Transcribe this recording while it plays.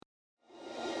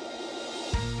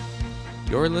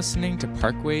You're listening to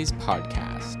Parkways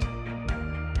Podcast.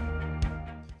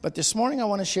 But this morning I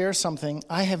want to share something.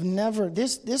 I have never,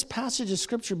 this passage of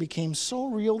Scripture became so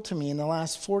real to me in the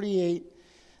last 48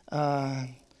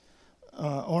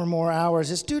 or more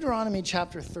hours. It's Deuteronomy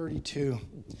chapter 32.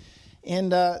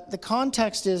 And the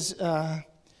context is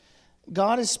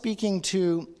God is speaking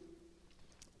to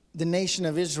the nation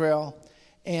of Israel,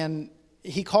 and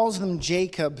he calls them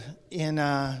Jacob in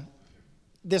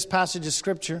this passage of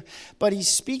Scripture. But he's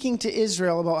speaking to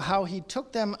Israel about how he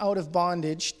took them out of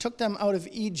bondage, took them out of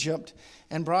Egypt,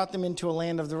 and brought them into a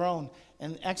land of their own.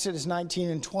 And Exodus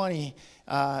 19 and 20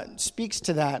 speaks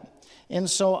to that. And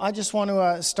so I just want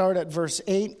to start at verse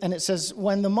 8, and it says,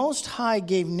 "When the Most High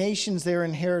gave nations their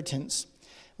inheritance,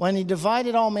 when he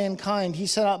divided all mankind, he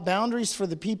set out boundaries for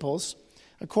the peoples,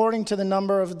 according to the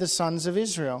number of the sons of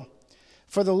Israel.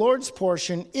 For the Lord's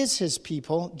portion is his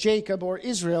people, Jacob or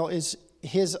Israel is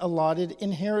his allotted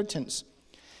inheritance.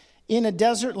 In a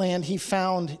desert land he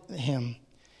found him,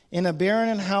 in a barren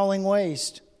and howling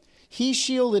waste. He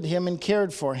shielded him and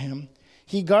cared for him.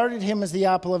 He guarded him as the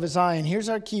apple of his eye." And here's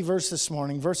our key verse this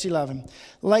morning, verse 11.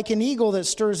 "Like an eagle that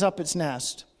stirs up its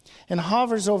nest and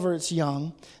hovers over its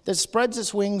young, that spreads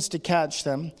its wings to catch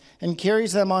them and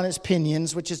carries them on its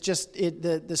pinions," which is just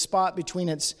the spot between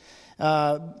its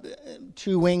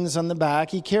two wings on the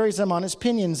back. "He carries them on his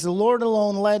pinions. The Lord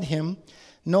alone led him.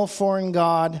 No foreign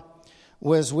God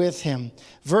was with him."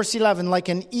 Verse 11, "Like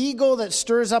an eagle that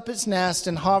stirs up its nest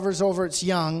and hovers over its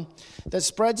young, that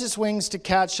spreads its wings to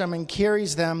catch them and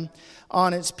carries them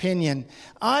on its pinion."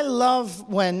 I love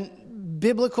when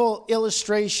biblical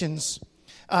illustrations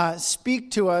speak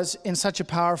to us in such a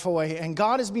powerful way. And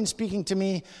God has been speaking to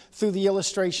me through the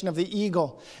illustration of the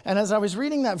eagle. And as I was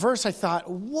reading that verse, I thought,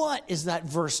 what is that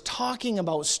verse talking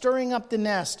about? Stirring up the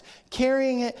nest,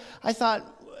 carrying it. I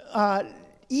thought,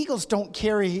 eagles don't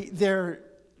carry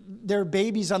their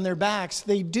babies on their backs.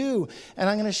 They do. And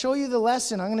I'm going to show you the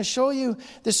lesson. I'm going to show you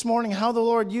this morning how the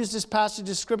Lord used this passage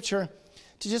of Scripture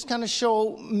to just kind of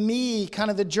show me kind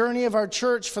of the journey of our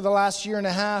church for the last year and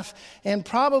a half, and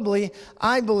probably,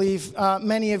 I believe,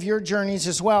 many of your journeys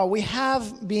as well. We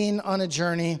have been on a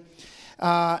journey,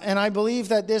 and I believe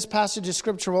that this passage of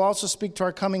Scripture will also speak to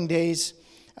our coming days,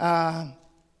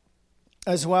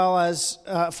 as well as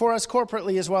for us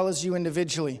corporately as well as you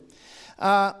individually.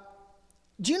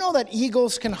 Do you know that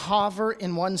eagles can hover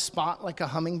in one spot like a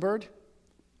hummingbird?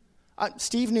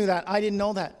 Steve knew that. I didn't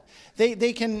know that.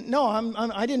 They can, no,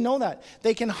 I didn't know that.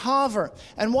 They can hover.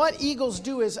 And what eagles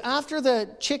do is after the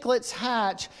chicklets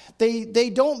hatch, they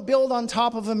don't build on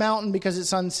top of a mountain because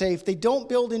it's unsafe. They don't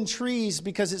build in trees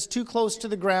because it's too close to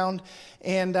the ground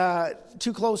and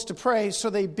too close to prey. So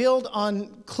they build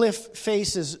on cliff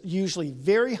faces, usually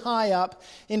very high up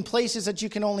in places that you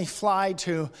can only fly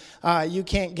to, you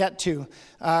can't get to.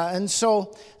 And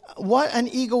so what an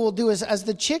eagle will do is as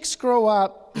the chicks grow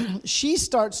up, she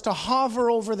starts to hover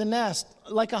over the nest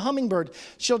like a hummingbird.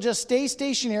 She'll just stay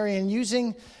stationary, and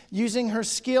using her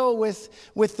skill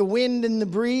with the wind and the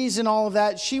breeze and all of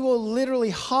that, she will literally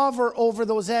hover over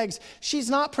those eggs. She's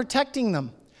not protecting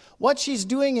them. What she's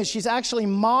doing is she's actually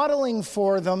modeling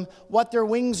for them what their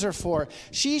wings are for.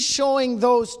 She's showing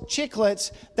those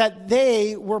chicklets that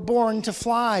they were born to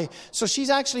fly. So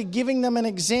she's actually giving them an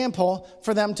example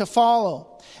for them to follow.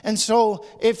 And so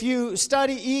if you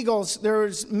study eagles,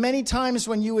 there's many times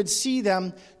when you would see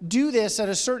them do this at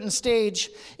a certain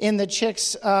stage in the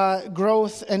chicks'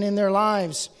 growth and in their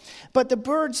lives. But the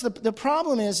birds, the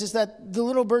problem is that the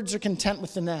little birds are content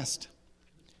with the nest.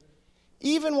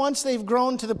 Even once they've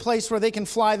grown to the place where they can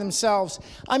fly themselves.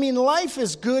 I mean, life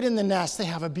is good in the nest. They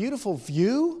have a beautiful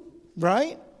view,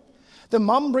 right? The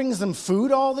mom brings them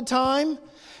food all the time.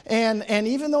 And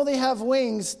even though they have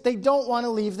wings, they don't want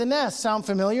to leave the nest. Sound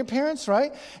familiar, parents,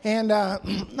 right? And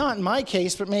not in my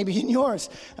case, but maybe in yours.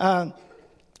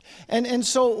 And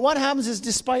so what happens is,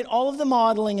 despite all of the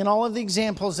modeling and all of the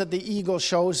examples that the eagle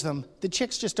shows them, the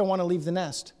chicks just don't want to leave the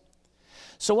nest.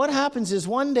 So what happens is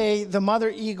one day the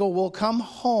mother eagle will come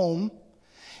home,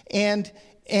 and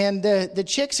the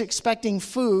chick's expecting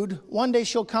food. One day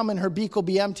she'll come and her beak will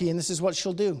be empty, and this is what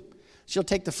she'll do. She'll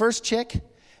take the first chick,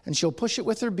 and she'll push it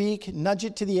with her beak, nudge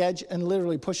it to the edge, and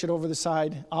literally push it over the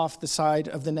side, off the side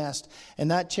of the nest. And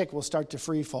that chick will start to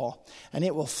free fall. And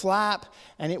it will flap,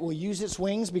 and it will use its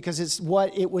wings because it's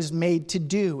what it was made to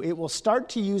do. It will start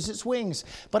to use its wings,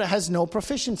 but it has no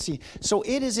proficiency. So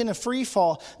it is in a free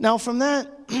fall. Now, from that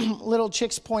little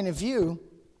chick's point of view,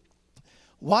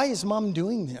 why is mom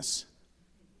doing this?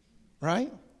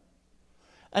 Right?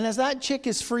 And as that chick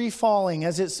is free falling,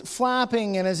 as it's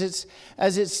flapping and as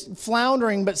it's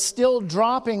floundering but still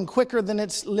dropping quicker than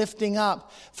it's lifting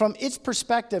up, from its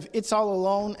perspective, it's all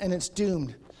alone and it's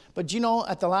doomed. But you know,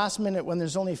 at the last minute, when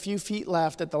there's only a few feet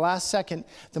left, at the last second,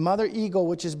 the mother eagle,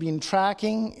 which has been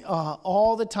tracking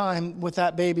all the time with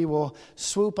that baby, will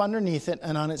swoop underneath it,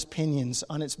 and on its pinions,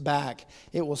 on its back,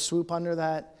 it will swoop under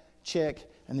that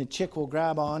chick, and the chick will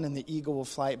grab on, and the eagle will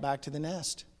fly it back to the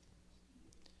nest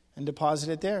and deposit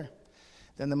it there.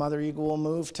 Then the mother eagle will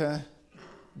move to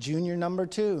junior number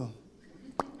 2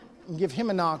 and give him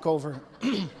a knockover.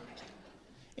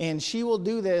 And she will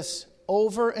do this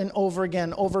over and over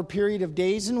again. Over a period of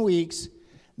days and weeks,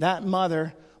 that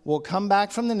mother will come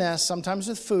back from the nest, sometimes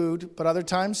with food, but other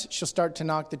times she'll start to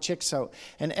knock the chicks out.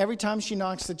 And every time she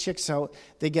knocks the chicks out,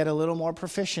 they get a little more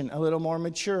proficient, a little more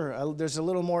mature. There's a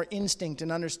little more instinct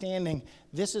and understanding.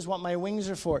 This is what my wings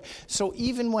are for. So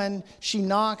even when she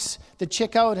knocks the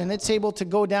chick out and it's able to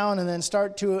go down and then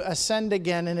start to ascend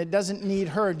again and it doesn't need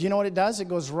her, do you know what it does? It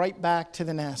goes right back to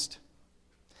the nest.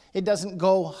 It doesn't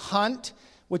go hunt,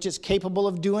 which it's capable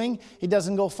of doing. It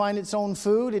doesn't go find its own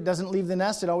food. It doesn't leave the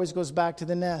nest. It always goes back to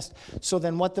the nest. So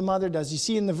then what the mother does, you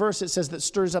see in the verse it says that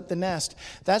stirs up the nest.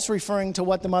 That's referring to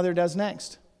what the mother does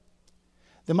next.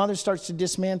 The mother starts to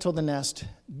dismantle the nest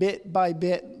bit by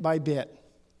bit by bit.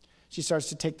 She starts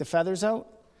to take the feathers out.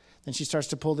 Then she starts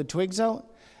to pull the twigs out.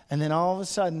 And then all of a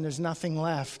sudden there's nothing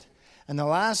left. And the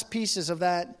last pieces of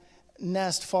that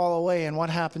nest fall away. And what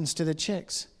happens to the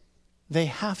chicks? They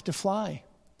have to fly.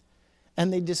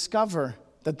 And they discover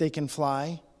that they can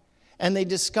fly. And they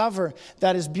discover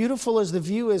that as beautiful as the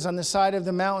view is on the side of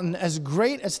the mountain, as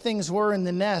great as things were in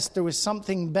the nest, there was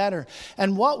something better.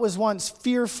 And what was once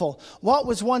fearful, what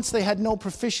was once they had no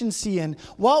proficiency in,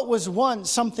 what was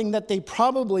once something that they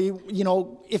probably,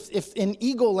 if in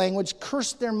eagle language,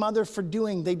 cursed their mother for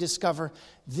doing, they discover,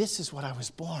 this is what I was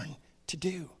born to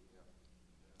do.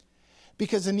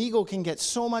 Because an eagle can get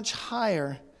so much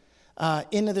higher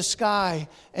into the sky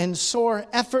and soar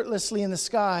effortlessly in the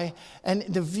sky. And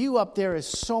the view up there is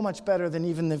so much better than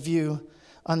even the view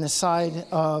on the side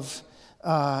of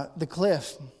the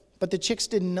cliff. But the chicks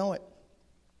didn't know it.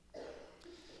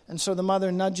 And so the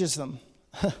mother nudges them.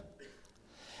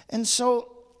 And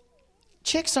so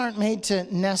chicks aren't made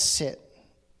to nest sit.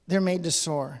 They're made to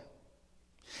soar.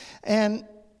 And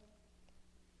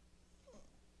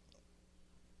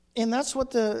that's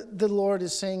what the Lord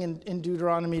is saying in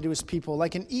Deuteronomy to his people,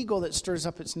 like an eagle that stirs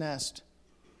up its nest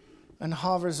and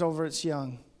hovers over its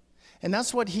young. And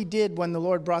that's what he did when the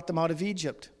Lord brought them out of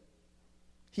Egypt.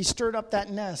 He stirred up that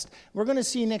nest. We're going to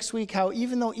see next week how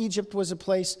even though Egypt was a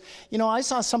place, I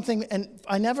saw something and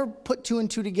I never put 2 and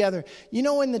 2 together. In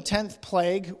the 10th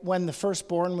plague, when the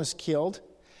firstborn was killed,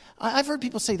 I've heard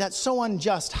people say that's so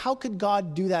unjust. How could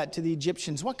God do that to the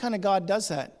Egyptians? What kind of God does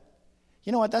that?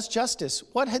 You know what? That's justice.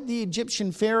 What had the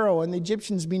Egyptian Pharaoh and the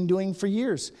Egyptians been doing for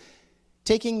years?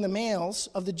 Taking the males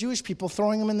of the Jewish people,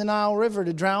 throwing them in the Nile River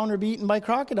to drown or be eaten by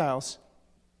crocodiles.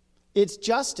 It's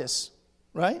justice,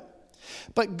 right?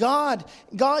 But God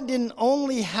didn't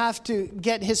only have to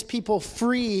get his people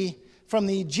free from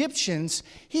the Egyptians,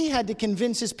 he had to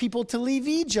convince his people to leave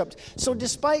Egypt. So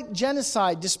despite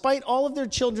genocide, despite all of their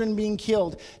children being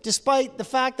killed, despite the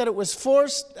fact that it was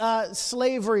forced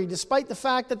slavery, despite the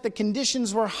fact that the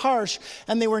conditions were harsh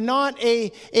and they were not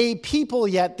a people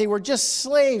yet, they were just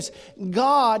slaves,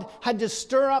 God had to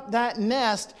stir up that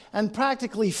nest and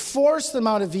practically force them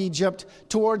out of Egypt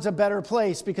towards a better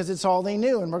place because it's all they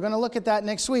knew. And we're going to look at that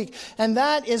next week. And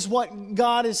that is what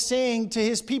God is saying to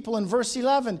his people in verse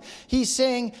 11. He's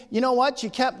saying, you know what? You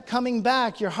kept coming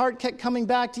back. Your heart kept coming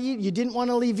back to you. You didn't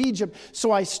want to leave Egypt.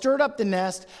 So I stirred up the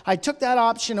nest. I took that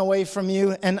option away from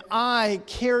you, and I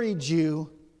carried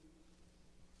you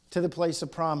to the place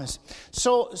of promise.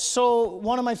 So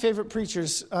one of my favorite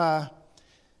preachers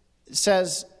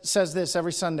says this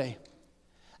every Sunday.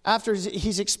 After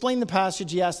he's explained the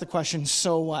passage, he asks the question,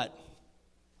 so what?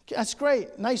 That's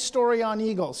great. Nice story on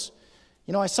eagles.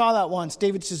 I saw that once.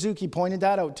 David Suzuki pointed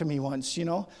that out to me once,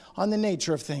 on the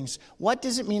nature of things. What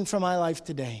does it mean for my life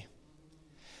today?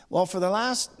 Well, for the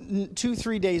last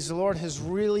 2-3 days, the Lord has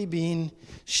really been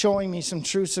showing me some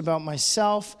truths about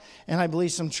myself, and I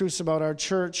believe some truths about our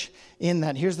church in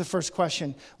that. Here's the first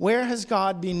question. Where has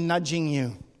God been nudging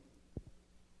you?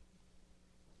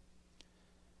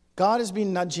 God has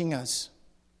been nudging us.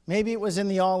 Maybe it was in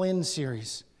the All In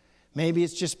series. Maybe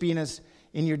it's just been as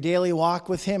in your daily walk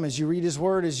with Him, as you read His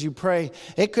Word, as you pray.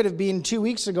 It could have been 2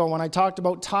 weeks ago when I talked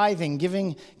about tithing,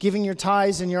 giving your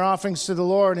tithes and your offerings to the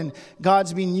Lord, and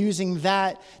God's been using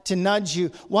that to nudge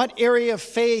you. What area of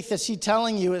faith is He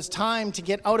telling you it's time to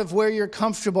get out of where you're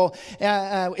comfortable?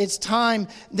 It's time.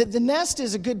 The nest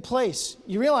is a good place.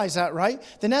 You realize that, right?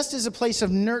 The nest is a place of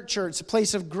nurture. It's a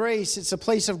place of grace. It's a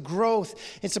place of growth.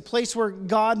 It's a place where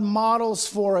God models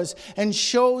for us and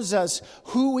shows us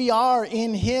who we are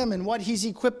in Him and what He's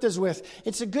equipped us with.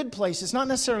 It's a good place. It's not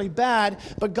necessarily bad,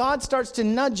 but God starts to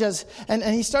nudge us and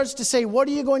He starts to say, what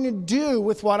are you going to do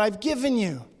with what I've given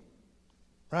you?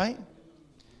 Right?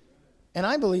 And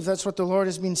I believe that's what the Lord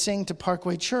has been saying to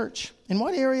Parkway Church. In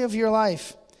what area of your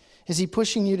life is He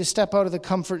pushing you to step out of the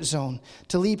comfort zone,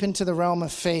 to leap into the realm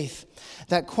of faith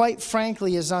that quite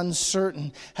frankly is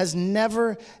uncertain,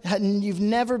 you've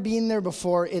never been there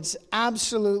before. It's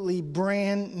absolutely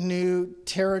brand new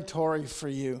territory for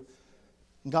you.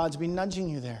 God's been nudging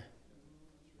you there.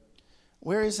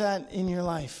 Where is that in your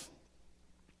life?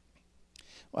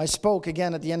 Well, I spoke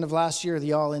again at the end of last year,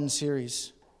 the All In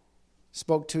series.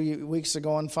 Spoke 2 weeks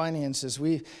ago on finances.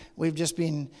 We've just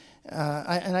been,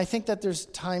 and I think that there's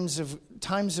times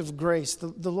of grace.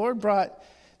 The Lord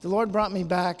brought me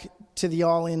back to the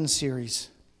All In series.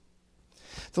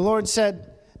 The Lord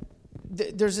said,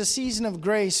 there's a season of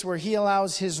grace where He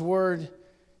allows His word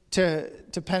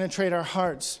to penetrate our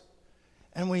hearts.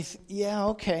 And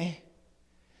okay.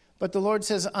 But the Lord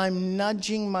says, I'm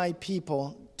nudging my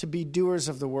people to be doers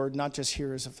of the word, not just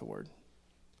hearers of the word.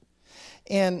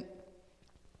 And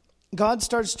God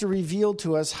starts to reveal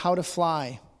to us how to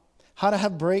fly, how to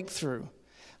have breakthrough,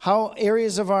 how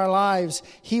areas of our lives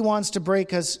He wants to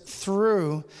break us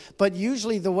through. But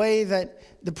usually the way that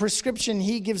the prescription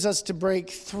He gives us to break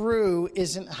through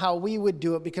isn't how we would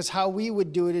do it, because how we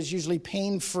would do it is usually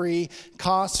pain-free,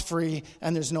 cost-free,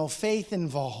 and there's no faith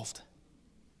involved.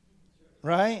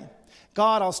 Right?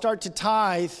 God, I'll start to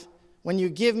tithe when you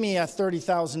give me a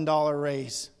 $30,000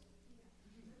 raise.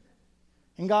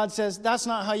 And God says, that's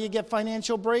not how you get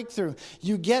financial breakthrough.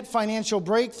 You get financial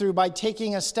breakthrough by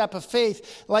taking a step of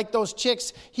faith. Like those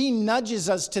chicks, He nudges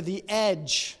us to the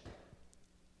edge.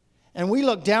 And we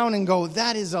look down and go,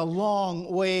 that is a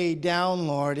long way down,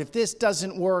 Lord. If this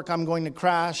doesn't work, I'm going to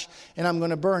crash and I'm going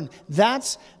to burn.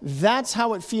 That's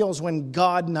how it feels when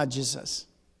God nudges us.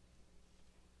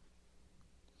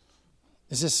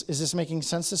 Is this making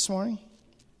sense this morning?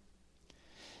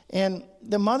 And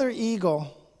the mother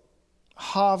eagle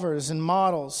hovers and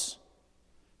models.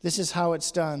 This is how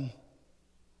it's done.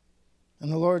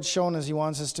 And the Lord's shown us He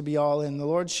wants us to be all in. The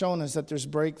Lord's shown us that there's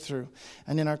breakthrough.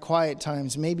 And in our quiet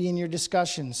times, maybe in your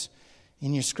discussions,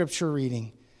 in your scripture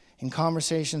reading, in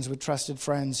conversations with trusted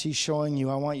friends, He's showing you,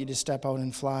 I want you to step out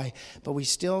and fly. But we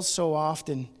still so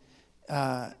often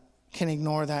can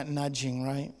ignore that nudging,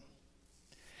 right?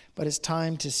 But it's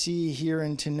time to see, hear,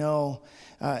 and to know.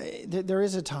 There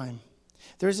is a time.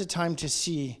 There is a time to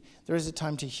see. There is a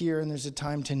time to hear, and there's a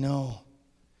time to know.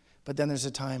 But then there's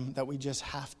a time that we just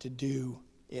have to do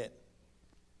it.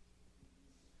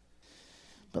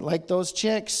 But like those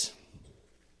chicks,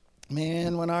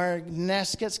 man, when our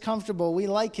nest gets comfortable, we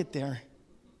like it there,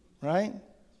 right?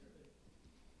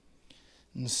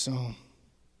 And so,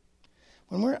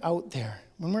 when we're out there,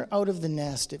 when we're out of the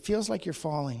nest, it feels like you're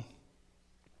falling.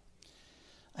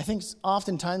 I think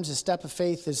oftentimes a step of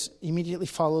faith is immediately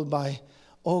followed by,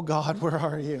 oh God, where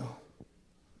are you?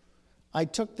 I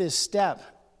took this step.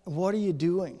 What are you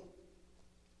doing?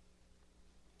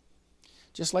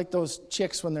 Just like those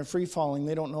chicks when they're free falling,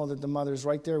 they don't know that the mother's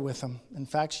right there with them. In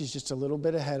fact, she's just a little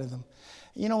bit ahead of them.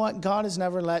 You know what? God has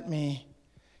never let me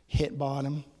hit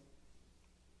bottom.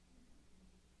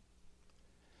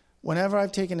 Whenever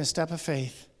I've taken a step of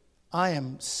faith, I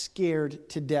am scared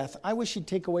to death. I wish He'd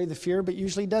take away the fear, but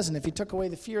usually He doesn't. If He took away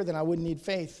the fear, then I wouldn't need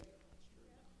faith.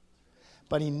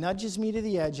 But He nudges me to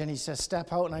the edge and He says,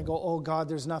 step out. And I go, oh God,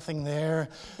 there's nothing there.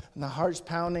 And the heart's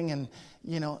pounding and,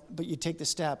 but you take the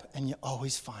step and you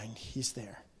always find He's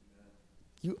there.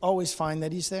 You always find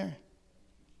that He's there.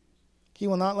 He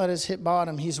will not let us hit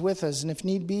bottom. He's with us. And if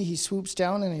need be, He swoops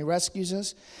down and He rescues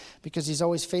us because He's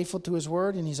always faithful to His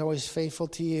word and He's always faithful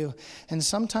to you. And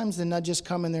sometimes the nudges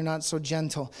come and they're not so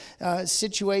gentle.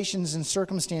 Situations and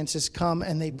circumstances come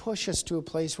and they push us to a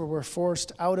place where we're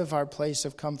forced out of our place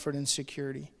of comfort and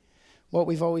security. What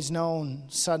we've always known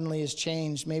suddenly has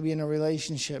changed, maybe in a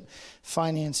relationship,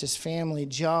 finances, family,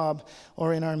 job,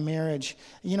 or in our marriage.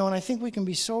 And I think we can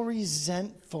be so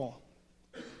resentful.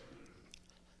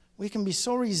 We can be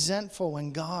so resentful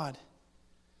when God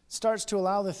starts to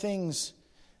allow the things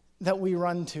that we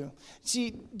run to.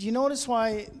 See, do you notice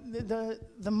why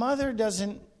the mother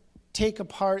doesn't take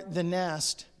apart the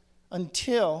nest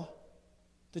until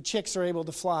the chicks are able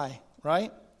to fly,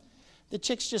 right? The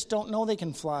chicks just don't know they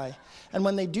can fly. And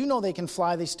when they do know they can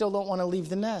fly, they still don't want to leave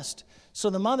the nest. So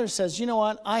the mother says, you know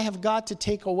what? I have got to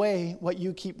take away what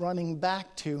you keep running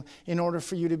back to in order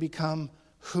for you to become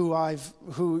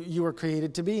who you were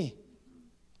created to be.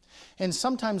 And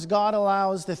sometimes God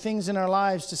allows the things in our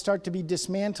lives to start to be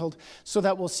dismantled so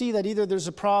that we'll see that either there's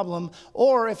a problem,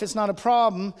 or if it's not a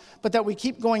problem, but that we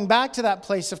keep going back to that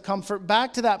place of comfort,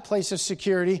 back to that place of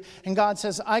security. And God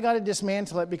says, I got to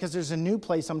dismantle it because there's a new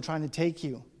place I'm trying to take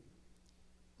you.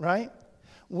 Right?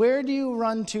 Where do you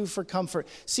run to for comfort?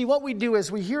 See, what we do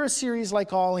is we hear a series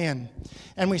like All In,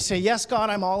 and we say, yes, God,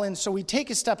 I'm all in. So we take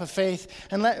a step of faith,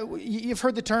 and you've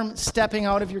heard the term stepping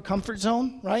out of your comfort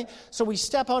zone, right? So we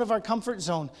step out of our comfort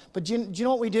zone. But do you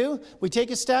know what we do? We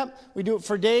take a step, we do it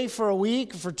for a day, for a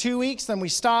week, for 2 weeks, then we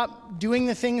stop doing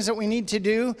the things that we need to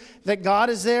do, that God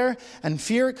is there, and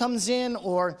fear comes in,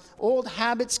 or old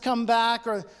habits come back,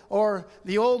 or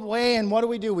the old way, and what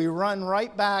do? We run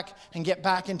right back and get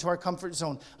back into our comfort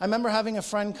zone. I remember having a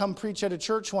friend come preach at a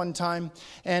church one time,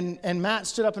 and Matt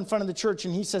stood up in front of the church,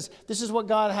 and he says, this is what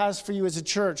God has for you as a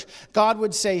church. God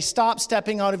would say, stop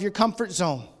stepping out of your comfort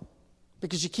zone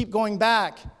because you keep going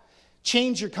back.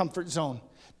 Change your comfort zone.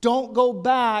 Don't go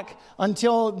back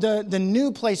until the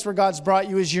new place where God's brought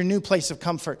you is your new place of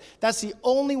comfort. That's the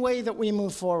only way that we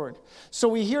move forward. So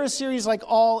we hear a series like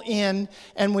All In,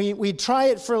 and we try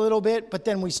it for a little bit, but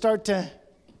then we start to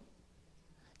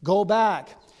go back.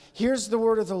 Here's the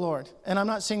word of the Lord. And I'm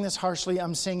not saying this harshly,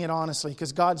 I'm saying it honestly,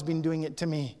 because God's been doing it to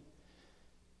me.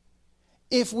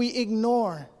 If we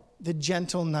ignore the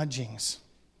gentle nudgings,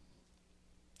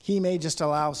 He may just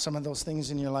allow some of those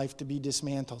things in your life to be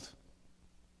dismantled,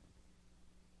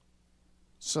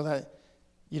 so that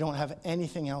you don't have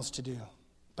anything else to do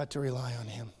but to rely on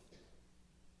Him.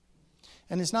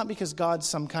 And it's not because God's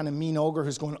some kind of mean ogre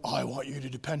who's going, I want you to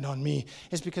depend on me.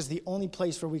 It's because the only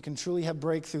place where we can truly have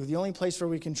breakthrough, the only place where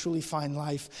we can truly find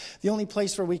life, the only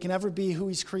place where we can ever be who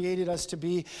He's created us to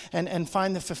be and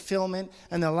find the fulfillment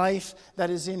and the life that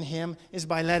is in Him is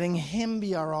by letting Him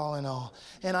be our all in all.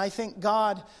 And I think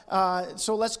God,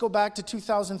 so let's go back to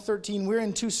 2013. We're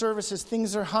in 2 services.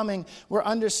 Things are humming. We're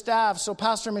understaffed. So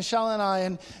Pastor Michelle and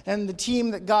I and the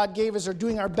team that God gave us are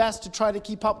doing our best to try to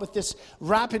keep up with this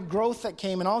rapid growth that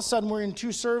came, and all of a sudden we're in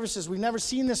 2 services. We've never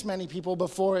seen this many people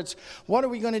before. It's, what are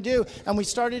we going to do? And we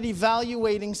started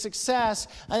evaluating success,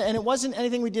 and it wasn't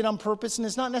anything we did on purpose, and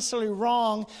it's not necessarily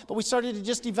wrong, but we started to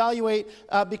just evaluate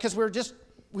because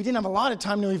we didn't have a lot of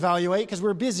time to evaluate because we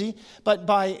were busy, but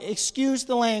by, excuse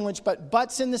the language, but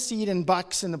butts in the seat and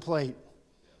bucks in the plate.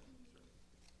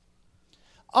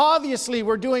 Obviously,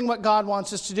 we're doing what God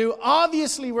wants us to do.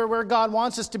 Obviously, we're where God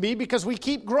wants us to be because we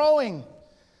keep growing.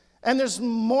 And there's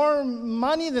more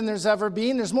money than there's ever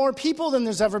been. There's more people than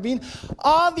there's ever been.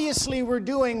 Obviously, we're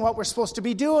doing what we're supposed to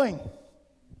be doing.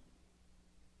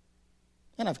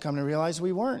 And I've come to realize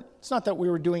we weren't. It's not that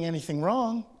we were doing anything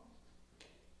wrong,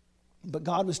 but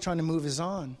God was trying to move us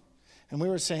on. And we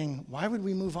were saying, why would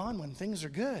we move on when things are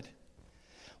good?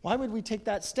 Why would we take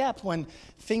that step when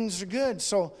things are good?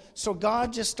 So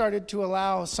God just started to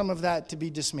allow some of that to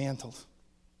be dismantled.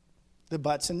 The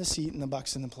butts in the seat and the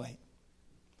bucks in the plate.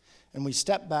 And we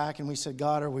stepped back and we said,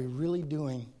 God, are we really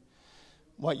doing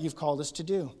what you've called us to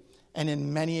do? And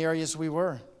in many areas we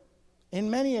were. In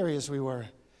many areas we were.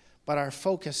 But our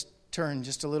focus turned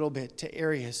just a little bit to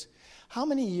areas. How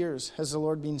many years has the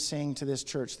Lord been saying to this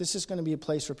church, this is going to be a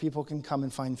place where people can come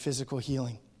and find physical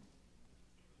healing,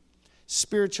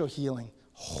 spiritual healing,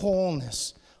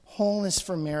 wholeness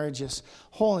for marriages,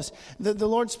 wholeness. The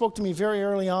Lord spoke to me very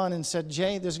early on and said,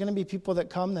 Jay, there's going to be people that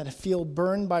come that feel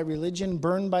burned by religion,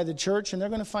 burned by the church, and they're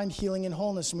going to find healing and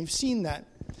wholeness, and we've seen that.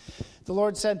 The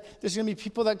Lord said, there's going to be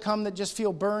people that come that just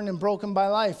feel burned and broken by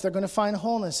life. They're going to find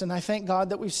wholeness, and I thank God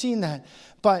that we've seen that.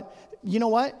 But you know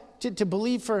what? To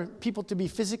believe for people to be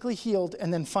physically healed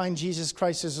and then find Jesus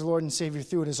Christ as the Lord and Savior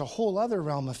through it is a whole other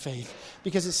realm of faith,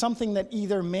 because it's something that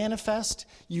either manifests,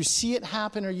 you see it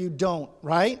happen, or you don't,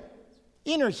 right?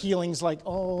 Inner healing's like,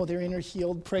 oh, they're inner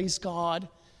healed, praise God.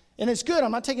 And it's good,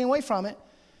 I'm not taking away from it.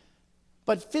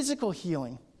 But physical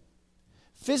healing,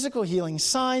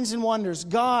 signs and wonders,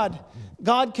 God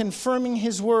confirming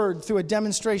His word through a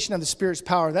demonstration of the Spirit's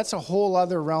power, that's a whole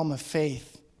other realm of faith.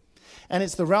 And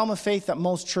it's the realm of faith that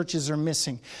most churches are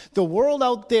missing. The world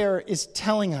out there is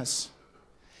telling us,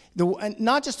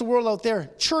 not just the world out there,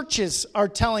 churches are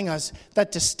telling us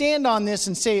that to stand on this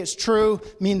and say it's true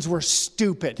means we're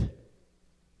stupid.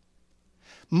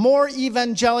 More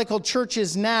evangelical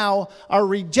churches now are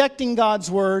rejecting God's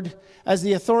word as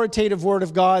the authoritative word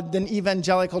of God than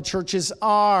evangelical churches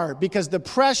are, because the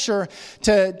pressure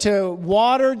to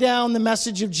water down the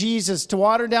message of Jesus, to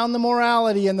water down the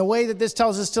morality and the way that this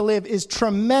tells us to live is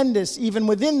tremendous, even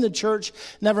within the church,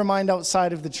 never mind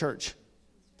outside of the church.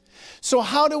 So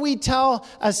how do we tell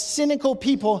a cynical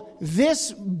people,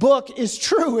 this book is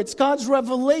true? It's God's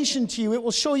revelation to you. It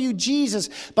will show you Jesus,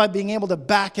 by being able to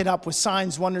back it up with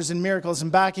signs, wonders, and miracles,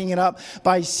 and backing it up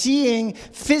by seeing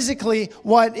physically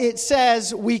what it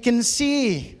says we can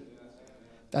see.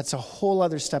 That's a whole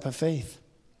other step of faith.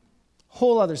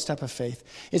 Whole other step of faith.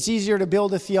 It's easier to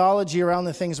build a theology around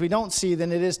the things we don't see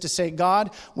than it is to say,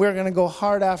 God, we're going to go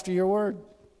hard after your word.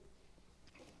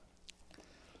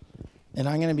 And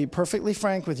I'm going to be perfectly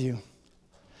frank with you.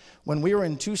 When we were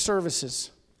in 2 services,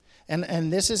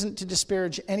 and this isn't to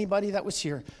disparage anybody that was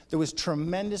here, there was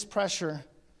tremendous pressure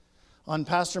on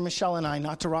Pastor Michelle and I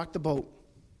not to rock the boat.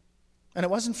 And it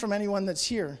wasn't from anyone that's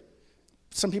here,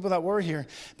 some people that were here,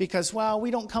 because, well,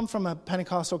 we don't come from a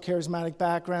Pentecostal charismatic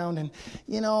background, and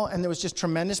there was just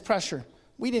tremendous pressure.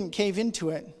 We didn't cave into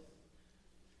it.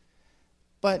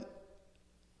 But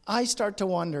I start to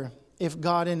wonder if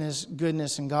God in his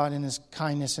goodness and God in his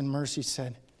kindness and mercy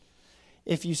said,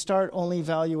 if you start only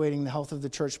evaluating the health of the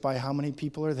church by how many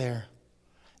people are there,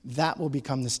 that will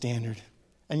become the standard.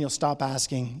 And you'll stop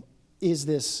asking, is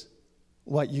this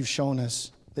what you've shown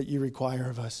us that you require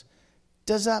of us?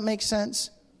 Does that make sense?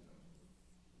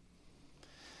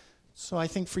 So I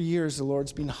think for years the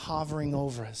Lord's been hovering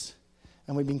over us.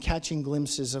 And we've been catching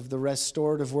glimpses of the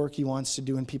restorative work he wants to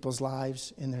do in people's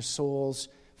lives, in their souls.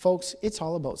 Folks, it's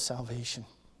all about salvation.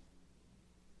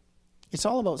 It's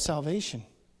all about salvation.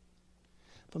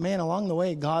 But man, along the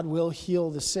way, God will heal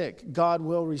the sick. God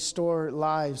will restore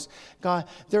lives.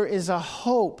 There is a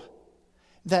hope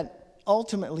that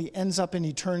ultimately ends up in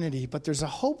eternity, but there's a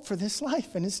hope for this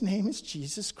life, and his name is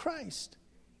Jesus Christ.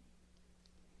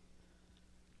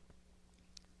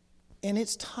 And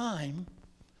it's time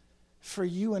for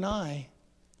you and I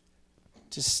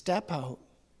to step out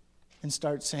and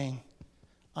start saying,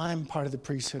 I'm part of the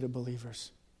priesthood of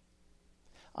believers.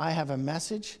 I have a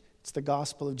message. It's the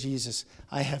gospel of Jesus.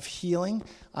 I have healing.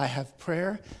 I have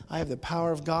prayer. I have the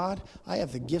power of God. I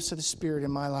have the gifts of the Spirit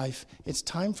in my life. It's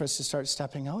time for us to start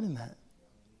stepping out in that.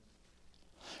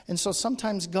 And so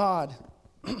sometimes God,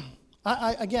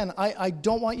 I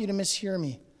don't want you to mishear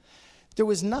me. There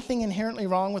was nothing inherently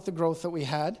wrong with the growth that we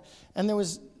had, and there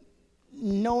was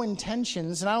no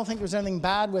intentions, and I don't think there's anything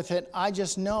bad with it. I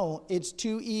just know it's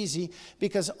too easy,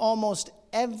 because almost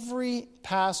every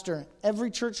pastor, every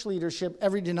church leadership,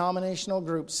 every denominational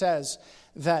group says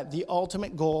that the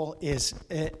ultimate goal is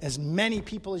as many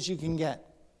people as you can get.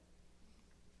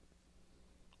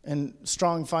 And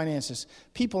strong finances.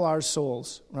 People are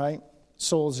souls, right?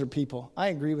 Souls are people. I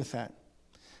agree with that.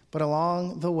 But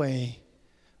along the way,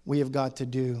 we have got to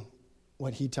do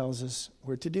what he tells us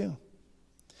we're to do.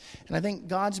 And I think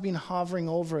God's been hovering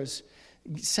over us,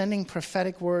 sending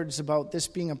prophetic words about this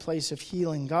being a place of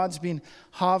healing. God's been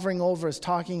hovering over us,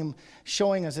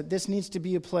 showing us that this needs to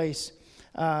be a place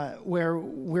where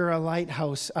we're a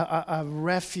lighthouse, a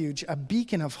refuge, a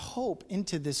beacon of hope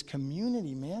into this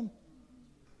community, man.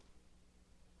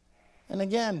 And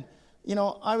again,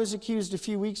 I was accused a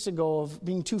few weeks ago of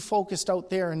being too focused out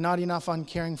there and not enough on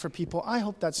caring for people. I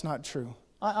hope that's not true.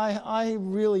 I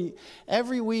really,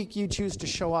 every week you choose to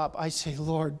show up, I say,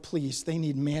 Lord, please, they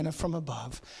need manna from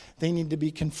above. They need to be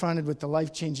confronted with the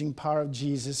life-changing power of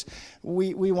Jesus.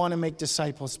 We want to make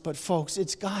disciples, but folks,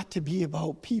 it's got to be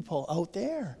about people out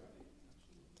there.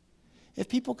 If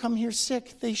people come here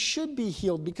sick, they should be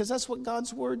healed, because that's what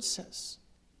God's word says.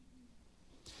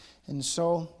 And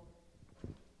so,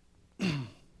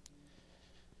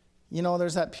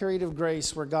 there's that period of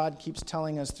grace where God keeps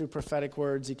telling us through prophetic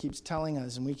words. He keeps telling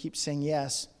us, and we keep saying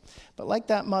yes. But like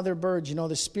that mother bird,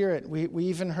 the Spirit, we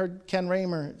even heard Ken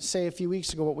Raymer say a few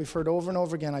weeks ago what we've heard over and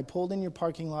over again. I pulled in your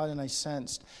parking lot and I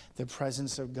sensed the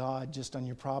presence of God just on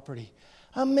your property.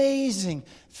 Amazing.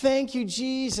 Thank you,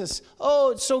 Jesus.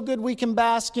 Oh, it's so good we can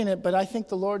bask in it. But I think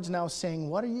the Lord's now saying,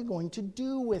 what are you going to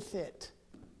do with it?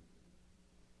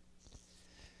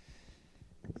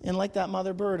 And like that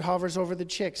mother bird hovers over the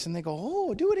chicks, and they go,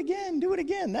 oh, do it again.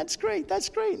 That's great.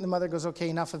 And the mother goes, okay,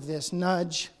 enough of this.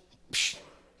 Nudge. Psh.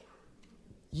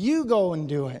 You go and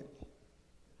do it.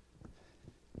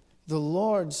 The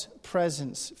Lord's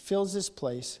presence fills this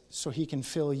place so he can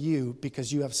fill you,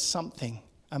 because you have something,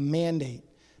 a mandate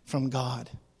from God.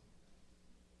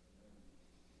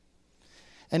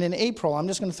 And in April, I'm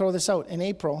just going to throw this out. In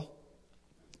April,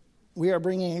 We are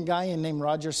bringing a guy in named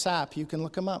Roger Sapp. You can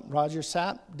look him up. Roger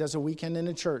Sapp does a weekend in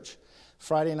a church.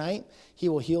 Friday night, he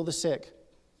will heal the sick.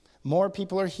 More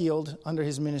people are healed under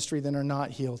his ministry than are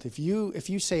not healed. If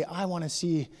you say, I want to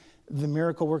see the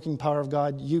miracle-working power of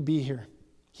God, you be here.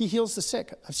 He heals the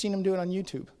sick. I've seen him do it on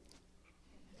YouTube.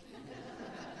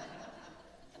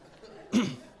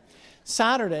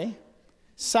 Saturday,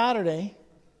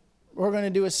 we're going to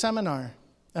do a seminar,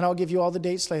 and I'll give you all the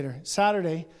dates later.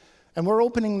 Saturday, and we're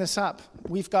opening this up.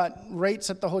 We've got rates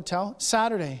at the hotel.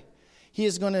 Saturday, he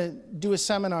is going to do a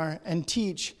seminar and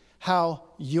teach how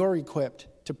you're equipped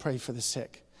to pray for the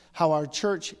sick, how our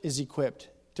church is equipped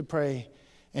to pray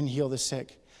and heal the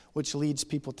sick, which leads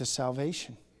people to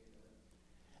salvation.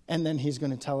 And then he's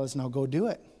going to tell us, now go do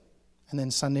it. And then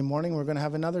Sunday morning, we're going to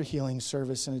have another healing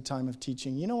service and a time of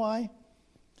teaching. You know why?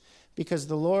 Because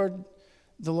the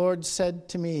Lord said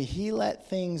to me, he let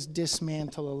things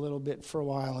dismantle a little bit for a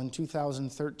while in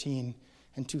 2013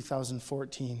 and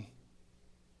 2014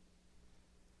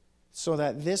 so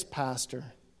that this pastor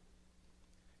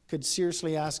could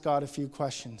seriously ask God a few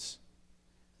questions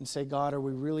and say, God, are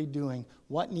we really doing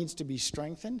what needs to be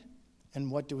strengthened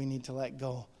and what do we need to let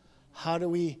go? How do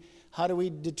we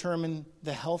determine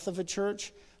the health of a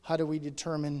church? How do we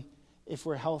determine if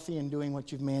we're healthy and doing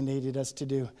what you've mandated us to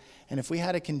do? And if we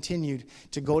had continued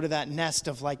to go to that nest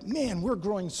of like, man, we're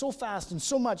growing so fast and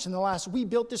so much in the last, we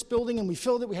built this building and we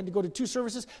filled it, we had to go to 2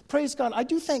 services. Praise God. I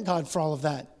do thank God for all of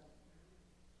that.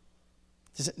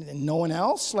 No one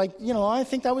else? I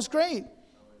think that was great.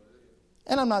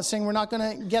 And I'm not saying we're not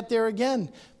going to get there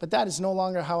again, but that is no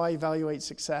longer how I evaluate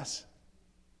success.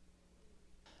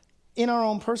 In our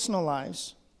own personal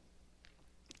lives,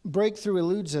 breakthrough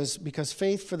eludes us because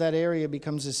faith for that area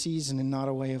becomes a season and not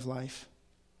a way of life.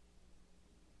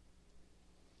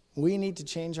 We need to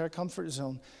change our comfort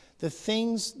zone. The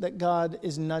things that God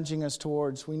is nudging us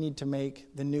towards, we need to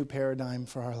make the new paradigm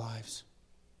for our lives.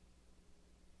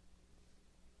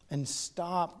 And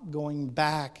stop going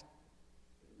back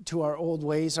to our old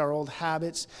ways, our old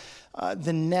habits,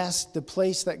 the nest, the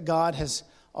place that God has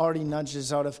already nudged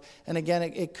us out of. And again,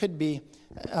 it could be,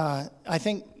 I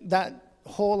think that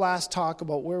whole last talk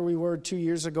about where we were 2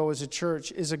 years ago as a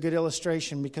church is a good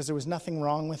illustration because there was nothing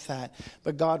wrong with that.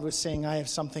 But God was saying, I have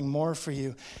something more for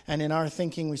you. And in our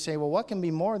thinking, we say, well, what can be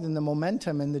more than the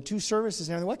momentum and the 2 services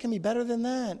and everything? What can be better than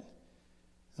that?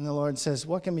 And the Lord says,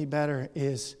 what can be better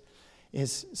is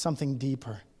something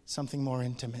deeper, something more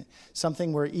intimate,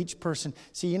 something where each person...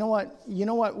 See, you know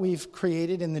what we've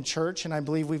created in the church, and I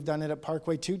believe we've done it at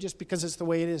Parkway too, just because it's the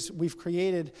way it is. We've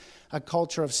created a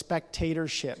culture of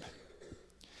spectatorship,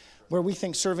 where we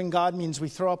think serving God means we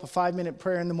throw up a 5-minute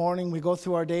prayer in the morning, we go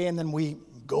through our day, and then we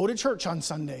go to church on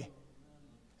Sunday,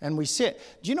 and we sit.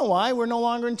 Do you know why we're no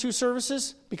longer in 2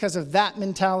 services? Because of that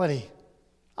mentality.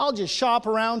 I'll just shop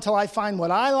around till I find what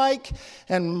I like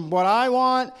and what I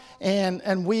want, and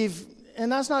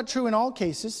that's not true in all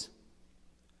cases.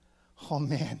 Oh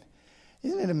man,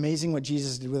 isn't it amazing what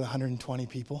Jesus did with 120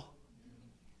 people?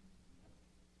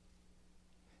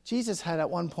 Jesus had at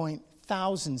one point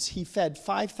thousands. He fed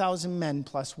 5,000 men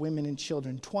plus women and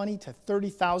children, 20 to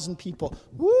 30,000 people.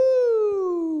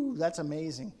 Woo! That's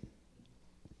amazing.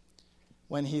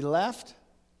 When he left,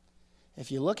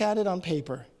 if you look at it on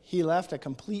paper, he left a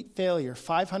complete failure.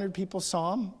 500 people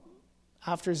saw him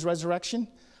after his resurrection.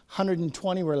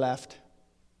 120 were left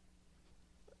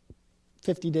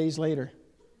 50 days later.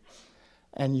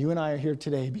 And you and I are here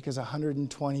today because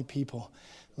 120 people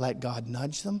let God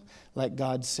nudge them. Let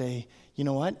God say, you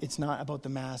know what? It's not about the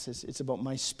masses. It's about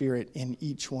my spirit in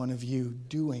each one of you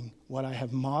doing what I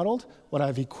have modeled, what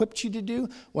I've equipped you to do,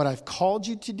 what I've called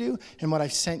you to do, and what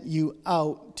I've sent you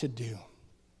out to do.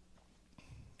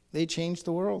 They changed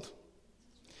the world.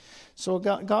 So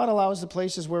God allows the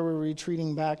places where we're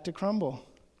retreating back to crumble.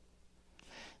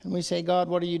 And we say, God,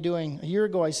 what are you doing? A year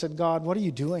ago I said, God, what are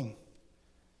you doing?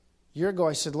 A year ago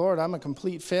I said, Lord, I'm a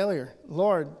complete failure.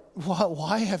 Lord,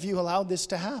 why have you allowed this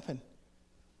to happen?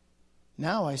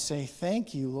 Now I say,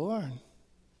 thank you, Lord,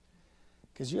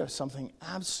 because you have something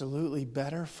absolutely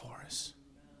better for us.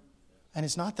 And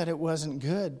it's not that it wasn't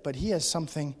good, but he has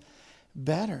something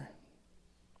better.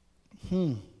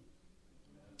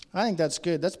 I think that's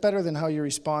good. That's better than how you're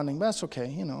responding. But that's okay,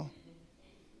 you know.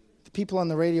 The people on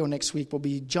the radio next week will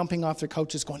be jumping off their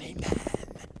couches going, amen.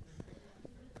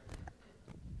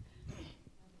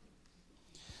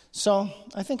 So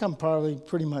I think I'm probably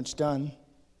pretty much done.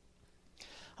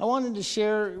 I wanted to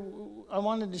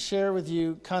share with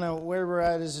you kind of where we're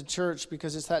at as a church,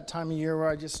 because it's that time of year where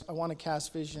I want to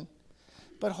cast vision.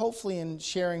 But hopefully in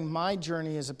sharing my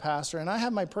journey as a pastor, and I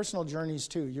have my personal journeys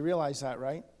too. You realize that,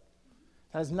 right?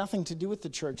 It has nothing to do with the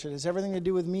church. It has everything to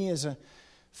do with me as a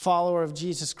follower of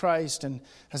Jesus Christ and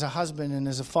as a husband and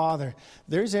as a father.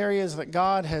 There's areas that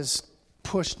God has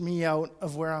pushed me out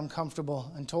of where I'm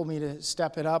comfortable and told me to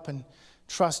step it up and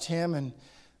trust him and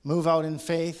move out in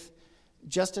faith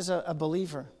just as a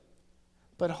believer.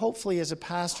 But hopefully as a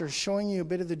pastor, showing you a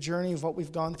bit of the journey of what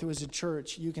we've gone through as a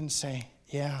church, you can say,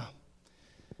 yeah,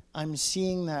 I'm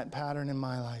seeing that pattern in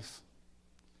my life.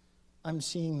 I'm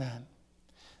seeing that.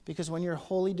 Because when you're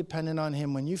wholly dependent on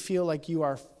him, when you feel like you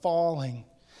are falling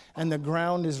and the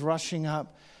ground is rushing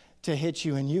up to hit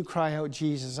you and you cry out,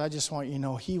 Jesus, I just want you to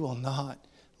know he will not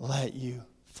let you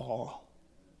fall.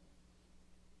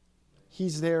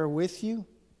 He's there with you.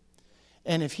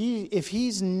 And if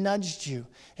he's nudged you,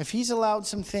 if he's allowed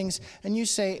some things, and you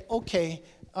say, okay,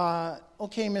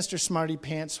 Mr. Smarty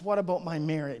Pants, what about my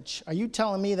marriage? Are you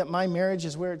telling me that my marriage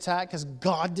is where it's at because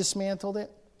God dismantled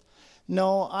it?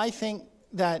 No, I think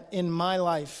that in my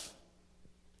life,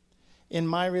 in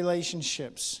my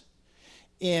relationships,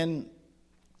 in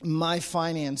my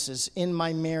finances, in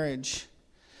my marriage,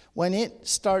 when it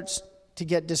starts to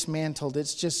get dismantled,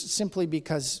 it's just simply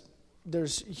because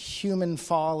there's human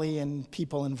folly and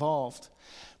people involved.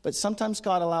 But sometimes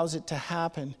God allows it to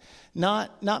happen,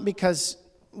 not because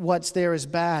what's there is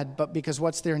bad, but because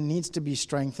what's there needs to be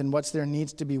strengthened, what's there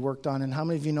needs to be worked on. And how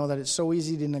many of you know that it's so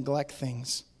easy to neglect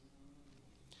things?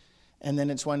 And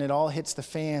then it's when it all hits the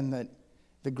fan that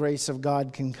the grace of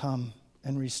God can come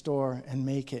and restore and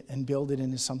make it and build it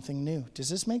into something new. Does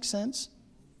this make sense?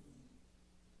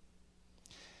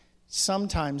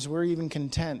 Sometimes we're even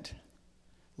content,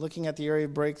 looking at the area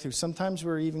of breakthrough, sometimes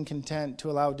we're even content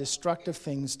to allow destructive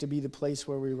things to be the place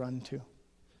where we run to.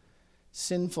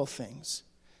 Sinful things,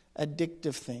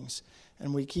 addictive things.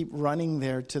 And we keep running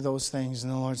there to those things.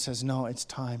 And the Lord says, no, it's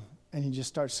time. And he just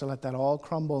starts to let that all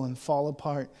crumble and fall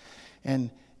apart.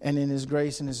 And in his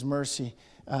grace and his mercy,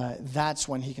 that's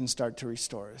when he can start to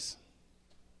restore us.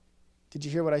 Did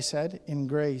you hear what I said? In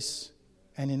grace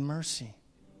and in mercy.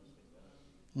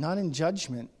 Not in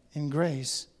judgment, in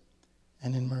grace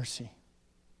and in mercy.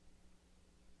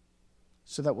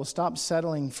 So that we'll stop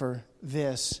settling for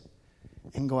this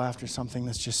and go after something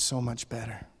that's just so much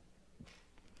better.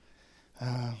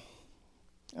 I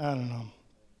don't know.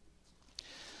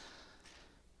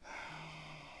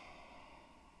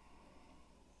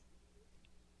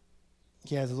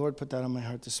 Yeah, the Lord put that on my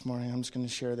heart this morning. I'm just going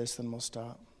to share this, then we'll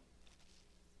stop.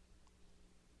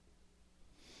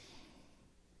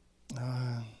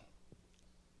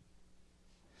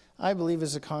 I believe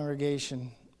as a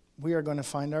congregation, we are going to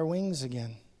find our wings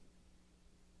again.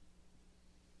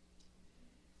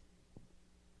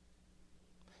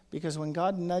 Because when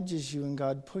God nudges you and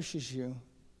God pushes you,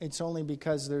 it's only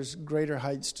because there's greater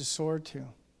heights to soar to.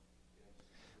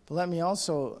 But let me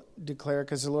also declare,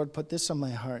 because the Lord put this on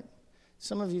my heart.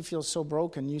 Some of you feel so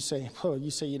broken. You say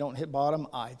you don't hit bottom.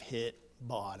 I've hit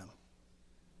bottom.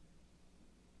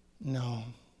 No.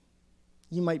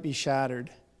 You might be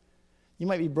shattered. You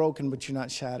might be broken, but you're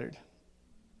not shattered.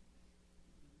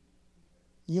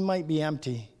 You might be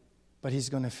empty, but he's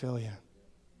going to fill you.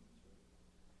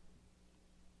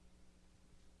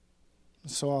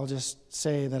 So I'll just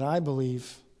say that I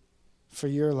believe for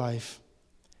your life,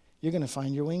 you're going to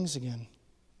find your wings again.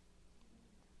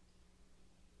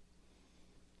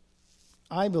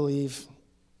 I believe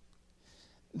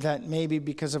that maybe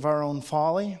because of our own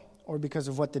folly or because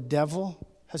of what the devil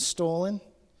has stolen,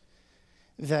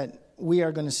 that we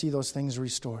are going to see those things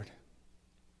restored.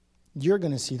 You're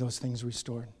going to see those things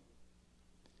restored.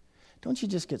 Don't you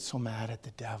just get so mad at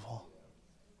the devil?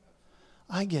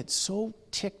 I get so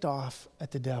ticked off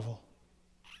at the devil.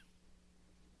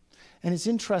 And it's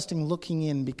interesting looking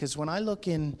in, because when I look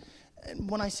in,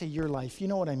 when I say your life, you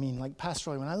know what I mean, like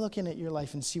pastorally, when I look in at your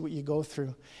life and see what you go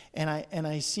through, and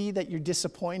I see that you're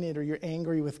disappointed or you're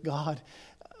angry with God,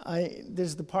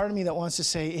 there's the part of me that wants to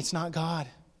say, it's not God.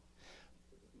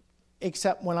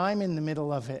 Except when I'm in the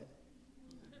middle of it,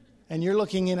 and you're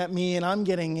looking in at me, and I'm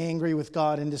getting angry with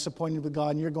God and disappointed with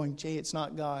God, and you're going, Jay, it's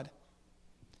not God.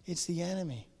 It's the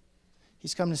enemy.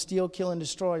 He's come to steal, kill, and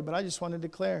destroy. But I just want to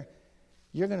declare,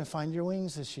 you're going to find your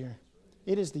wings this year.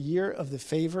 It is the year of the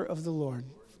favor of the Lord.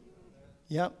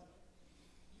 Yep.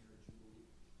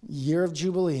 Year of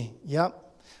Jubilee. Yep.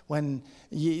 When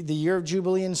the year of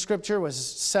Jubilee in Scripture was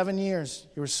 7 years.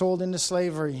 You were sold into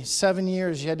slavery. 7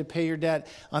 years you had to pay your debt.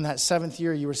 On that 7th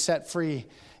year you were set free.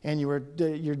 and your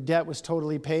debt was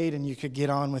totally paid and you could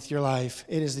get on with your life.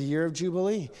 It is the year of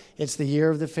Jubilee. It's the year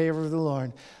of the favor of the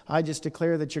Lord. I just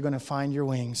declare that you're going to find your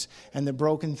wings, and the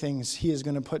broken things He is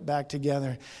going to put back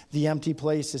together. The empty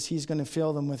places, He's going to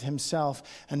fill them with Himself.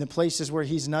 And the places where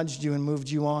He's nudged you and moved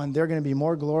you on, they're going to be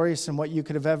more glorious than what you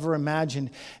could have ever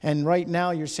imagined. And right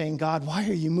now you're saying, God, why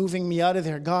are you moving me out of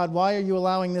there? God, why are you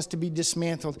allowing this to be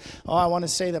dismantled? Oh, I want to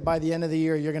say that by the end of the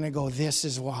year, you're going to go, this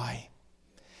is why.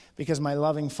 Because my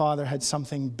loving Father had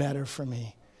something better for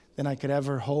me than I could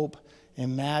ever hope,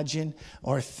 imagine,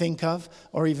 or think of,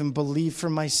 or even believe for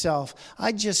myself.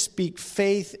 I just speak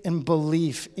faith and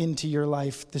belief into your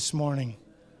life this morning.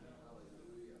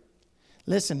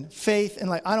 Listen, faith and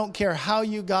life. I don't care how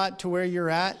you got to where you're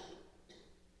at.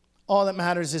 All that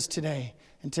matters is today.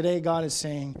 And today God is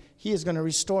saying He is going to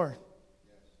restore.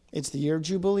 It's the year of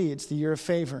Jubilee. It's the year of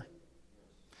favor.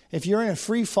 If you're in a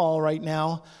free fall right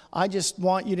now, I just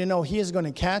want you to know He is going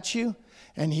to catch you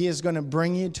and He is going to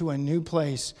bring you to a new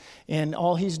place. And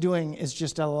all He's doing is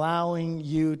just allowing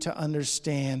you to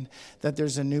understand that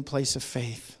there's a new place of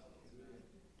faith.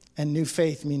 And new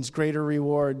faith means greater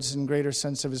rewards and greater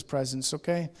sense of His presence,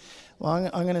 okay? Well,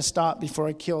 I'm going to stop before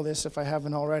I kill this if I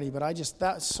haven't already. But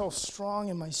that's so strong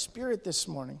in my spirit this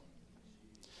morning.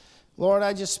 Lord,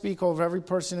 I just speak over every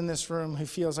person in this room who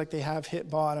feels like they have hit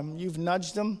bottom. You've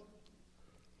nudged them,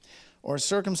 or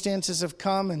circumstances have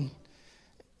come,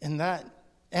 and that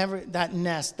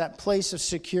nest, that place of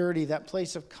security, that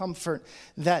place of comfort,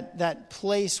 that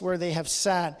place where they have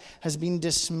sat has been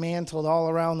dismantled all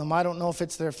around them. I don't know if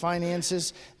it's their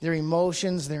finances, their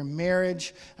emotions, their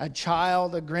marriage, a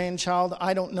child, a grandchild.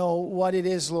 I don't know what it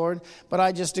is, Lord, but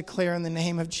I just declare in the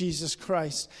name of Jesus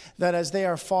Christ that as they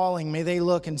are falling, may they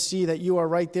look and see that you are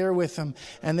right there with them,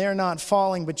 and they're not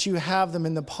falling, but you have them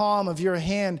in the palm of your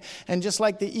hand. And just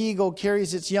like the eagle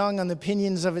carries its young on the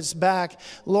pinions of its back,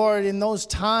 Lord, in those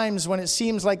times when it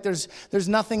seems like there's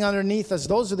nothing underneath us,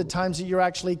 those are the times that you're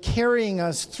actually carrying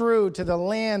us through to the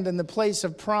land and the place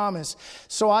of promise.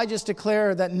 So I just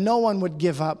declare that no one would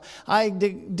give up. I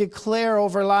declare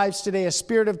over lives today a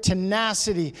spirit of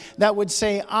tenacity that would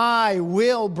say, I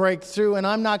will break through, and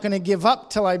I'm not going to give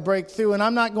up till I break through, and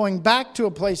I'm not going back to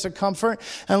a place of comfort.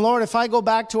 And Lord, if I go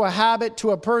back to a habit, to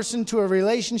a person, to a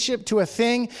relationship, to a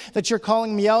thing that you're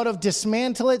calling me out of,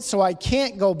 dismantle it so I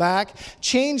can't go back.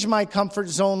 Change my comfort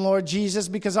zone, Lord Jesus,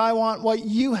 because I want what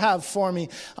you have for me.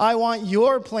 I want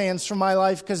your plans for my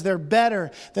life because they're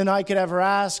better than I could ever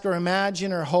ask or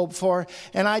imagine or hope for.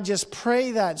 And I just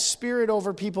pray that spirit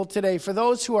over people today. For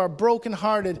those who are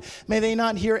brokenhearted, may they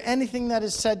not hear anything that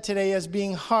is said today as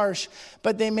being harsh,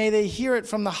 but may they hear it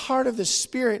from the heart of the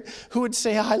Spirit who would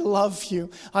say, I love you.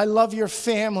 I love your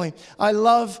family. I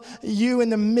love you in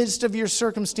the midst of your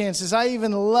circumstances. I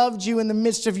even loved you in the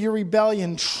midst of your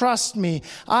rebellion. Trust me.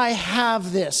 I have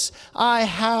this. I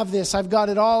have this. I've got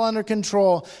it all under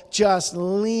control. Just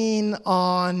lean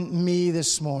on me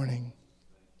this morning.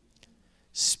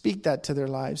 Speak that to their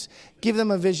lives. Give them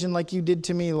a vision like you did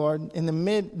to me, Lord, in the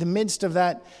midst of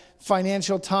that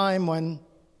financial time when,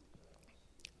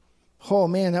 oh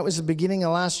man, that was the beginning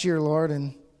of last year, Lord,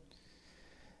 and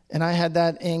I had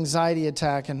that anxiety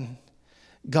attack, and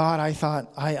God, I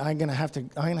thought I'm gonna have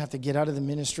to get out of the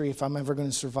ministry if I'm ever going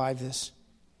to survive this.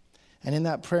 And in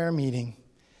that prayer meeting,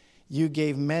 you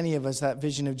gave many of us that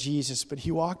vision of Jesus, but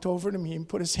He walked over to me and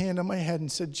put His hand on my head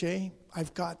and said, Jay,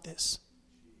 I've got this.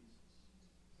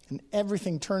 And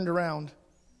everything turned around.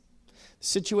 The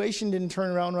situation didn't turn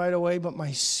around right away, but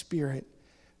my spirit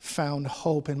found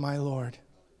hope in my Lord.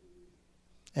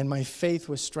 And my faith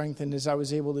was strengthened as I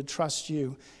was able to trust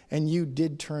you. And you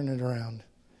did turn it around.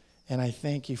 And I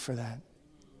thank you for that.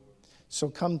 So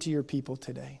come to your people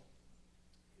today.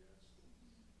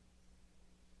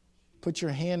 Put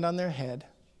your hand on their head.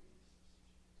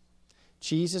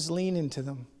 Jesus, lean into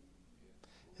them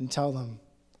and tell them,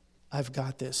 I've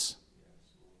got this.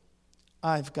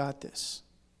 I've got this.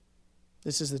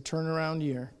 This is the turnaround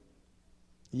year.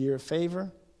 The year of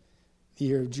favor. The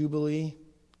year of Jubilee.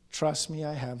 Trust me,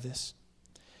 I have this.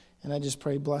 And I just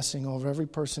pray blessing over every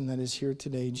person that is here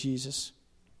today, Jesus.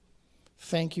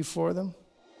 Thank you for them.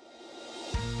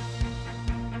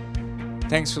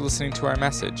 Thanks for listening to our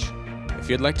message. If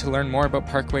you'd like to learn more about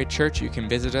Parkway Church, you can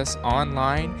visit us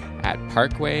online at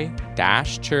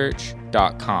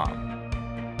parkway-church.com.